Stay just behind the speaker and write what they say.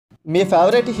మీ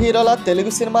favourite హీరోల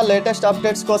Telugu cinema latest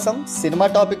updates కోసం cinema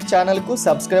topic channel కు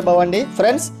సబ్స్క్రైబ్ అవ్వండి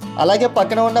ఫ్రెండ్స్. అలాగే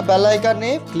పక్కన ఉన్న బెల్ ఐకాన్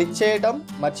ని క్లిక్ చేయడం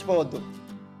మర్చిపోవద్దు.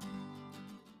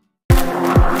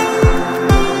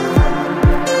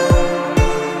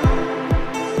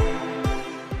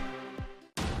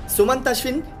 సుమంత్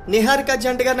అశ్విన్ నిహారిక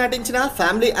జంటగా నటించిన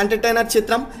ఫ్యామిలీ ఎంటర్టైనర్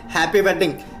చిత్రం హ్యాపీ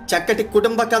వెడ్డింగ్ చక్కటి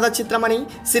కుటుంబ కథ చిత్రమని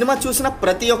సినిమా చూసిన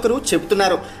ప్రతి ఒక్కరూ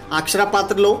చెబుతున్నారు. అక్షర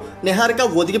పాత్రలో నిహారిక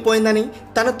ఒదిగిపోయిందని,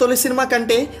 తన తొలి సినిమా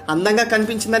కంటే అందంగా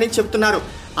కనిపించిందని చెబుతున్నారు.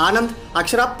 ఆనంద్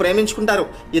అక్షర ప్రేమించుకుంటారు.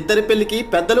 ఇద్దరి పెళ్లికి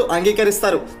పెద్దలు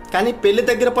అంగీకరిస్తారు. కానీ పెళ్లి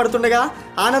దగ్గర పడుతుండగా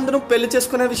ఆనంద్ను పెళ్లి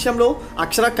చేసుకునే విషయంలో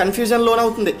అక్షర కన్ఫ్యూజన్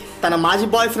లోనవుతుంది. తన మాజీ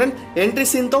boy friend entry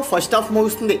సీన్తో first half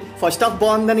ముగుస్తుంది. ఫస్ట్ హాఫ్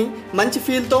బాగుందని, మంచి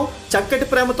ఫీల్తో, చక్కటి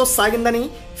ప్రేమతో సాగిందని,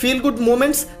 ఫీల్ గుడ్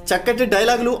మూమెంట్స్, చక్కటి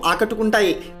డైలాగులు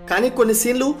ఆకట్టుకుంటాయి. కానీ కొన్ని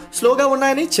సీన్లు స్లోగా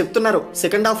ఉన్నాయని చెప్తున్నారు.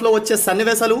 సెకండ్ హాఫ్లో వచ్చే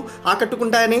సన్నివేశాలు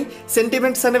ఆకట్టుకుంటాయని,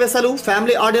 సెంటిమెంట్ సన్నివేశాలు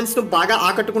ఫ్యామిలీ ఆడియన్స్ను బాగా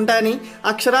ఆకట్టుకుంటాయని,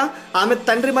 అక్షర ఆమె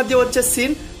తండ్రి మధ్య వచ్చే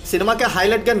సీన్ సినిమాకి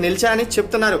హైలైట్గా నిలిచాయని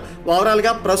చెప్తున్నారు.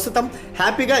 ఓవరాల్గా ప్రస్తుతం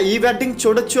హ్యాపీగా ఈ వెడ్డింగ్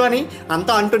చూడొచ్చు అని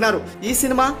అంతా అంటున్నారు. ఈ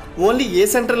సినిమా ఓన్లీ ఏ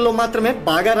సెంటర్లో మాత్రమే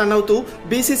బాగా రన్ అవుతూ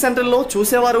బీసీ సెంటర్లో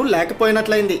చూసేవారు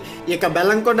లేకపోయినట్లయింది. ఇక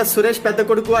బెల్లంకొండ సురేష్ పెద్ద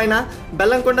కొడుకు అయిన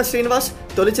బెల్లంకొండ శ్రీనివాస్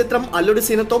తొలి చిత్రం అల్లుడు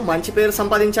సీనుతో మంచి పేరు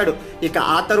సంపాదించాడు. ఇక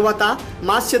ఆ తరువాత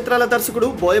మాస్ చిత్రాల దర్శకుడు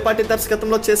బోయపాటి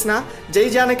దర్శకత్వంలో చేసిన జై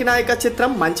జానకి నాయక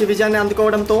చిత్రం మంచి విజయాన్ని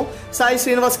అందుకోవడంతో సాయి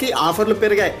శ్రీనివాస్కి ఆఫర్లు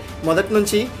పెరిగాయి. మొదటి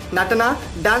నుంచి నటన,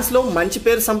 డాన్స్లో మంచి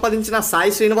పేరు సంపాదించిన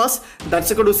సాయి శ్రీనివాస్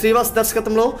దర్శకుడు శ్రీవాస్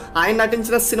దర్శకత్వంలో ఆయన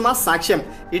నటించిన సినిమా సాక్ష్యం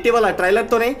ఇటీవల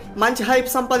ట్రైలర్తోనే మంచి హైప్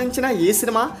సంపాదించిన ఈ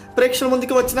సినిమా ప్రేక్షకుల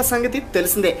ముందుకు వచ్చిన సంగతి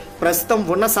తెలిసిందే. ప్రస్తుతం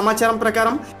ఉన్న సమాచారం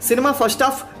ప్రకారం సినిమా ఫస్ట్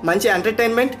హాఫ్ మంచి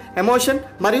ఎంటర్టైన్మెంట్, ఎమోషన్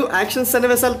మరియు యాక్షన్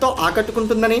సన్నివేశాలతో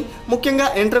ఆకట్టుకుంటుందని, ముఖ్యంగా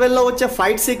ఇంటర్వెల్లో వచ్చే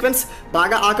ఫైట్ సీక్వెన్స్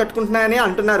బాగా ఆకట్టుకుంటున్నాయని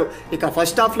అంటున్నారు. ఇక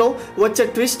ఫస్ట్ హాఫ్లో వచ్చే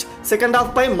ట్విస్ట్ సెకండ్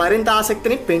హాఫ్ పై మరింత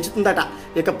ఆసక్తిని పెంచుతుందట.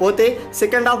 ఇకపోతే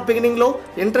సెకండ్ హాఫ్ బిగినింగ్లో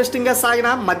ఇంట్రెస్టింగ్గా సాగిన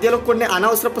మధ్యలో కొన్ని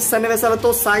అనవసరపు సన్నివేశాలతో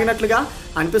సాగినట్లుగా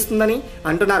అనిపిస్తుందని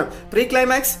అంటున్నారు. ప్రీ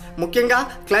క్లైమాక్స్, ముఖ్యంగా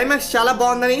క్లైమాక్స్ చాలా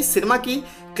బాగుందని, సినిమాకి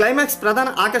క్లైమాక్స్ ప్రధాన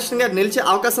ఆకర్షణగా నిలిచే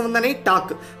అవకాశం ఉందని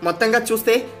టాక్. మొత్తంగా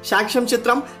చూస్తే సాక్ష్యం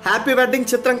చిత్రం హ్యాపీ వెడ్డింగ్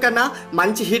చిత్రం కన్నా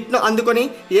మంచి హిట్ను అందుకొని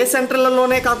ఏ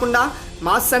సెంటర్లలోనే కాకుండా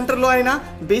మాస్ సెంటర్లో అయినా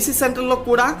బీసీ సెంటర్లో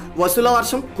కూడా వసూల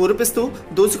వర్షం కురిపిస్తూ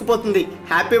దూసుకుపోతుంది.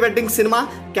 హ్యాపీ వెడ్డింగ్ సినిమా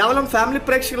కేవలం ఫ్యామిలీ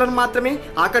ప్రేక్షకులను మాత్రమే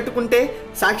ఆకట్టుకుంటే,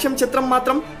 సాక్ష్యం చిత్రం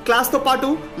మాత్రం క్లాస్తో పాటు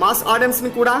మాస్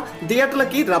ఆడియన్స్ని కూడా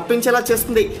థియేటర్లకి రప్పించేలా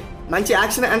చేస్తుంది. మంచి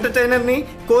యాక్షన్ ఎంటర్టైనర్ని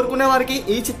కోరుకునే వారికి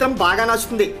ఈ చిత్రం బాగా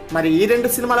నచ్చుతుంది. మరి ఈ రెండు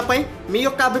సినిమాలపై మీ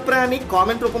యొక్క అభిప్రాయాన్ని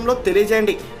కామెంట్ రూపంలో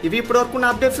తెలియజేయండి. ఇవి ఇప్పటివరకు ఉన్న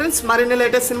అప్డేట్ ఫ్రెండ్స్. మరిన్ని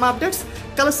latest cinema updates,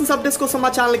 collections updates కోసం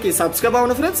మా ఛానల్కి సబ్స్క్రైబ్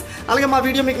అవ్వండి ఫ్రెండ్స్. అలాగే మా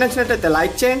వీడియో మీకు నచ్చినట్లయితే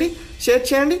లైక్ చేయండి, షేర్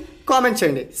చేయండి, కామెంట్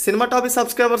చేయండి. సినిమా టాపిక్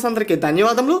సబ్స్క్రైబర్స్ అందరికీ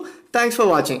ధన్యవాదములు. Thanks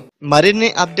for watching.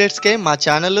 మరిన్ని అప్డేట్స్కే మా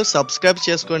ఛానల్ సబ్స్క్రైబ్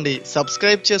చేసుకోండి.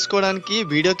 సబ్స్క్రైబ్ చేసుకోవడానికి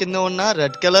వీడియో కింద ఉన్న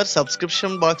రెడ్ కలర్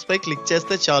సబ్స్క్రిప్షన్ బాక్స్ పై క్లిక్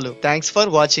చేస్తే చాలు. Thanks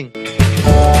for watching.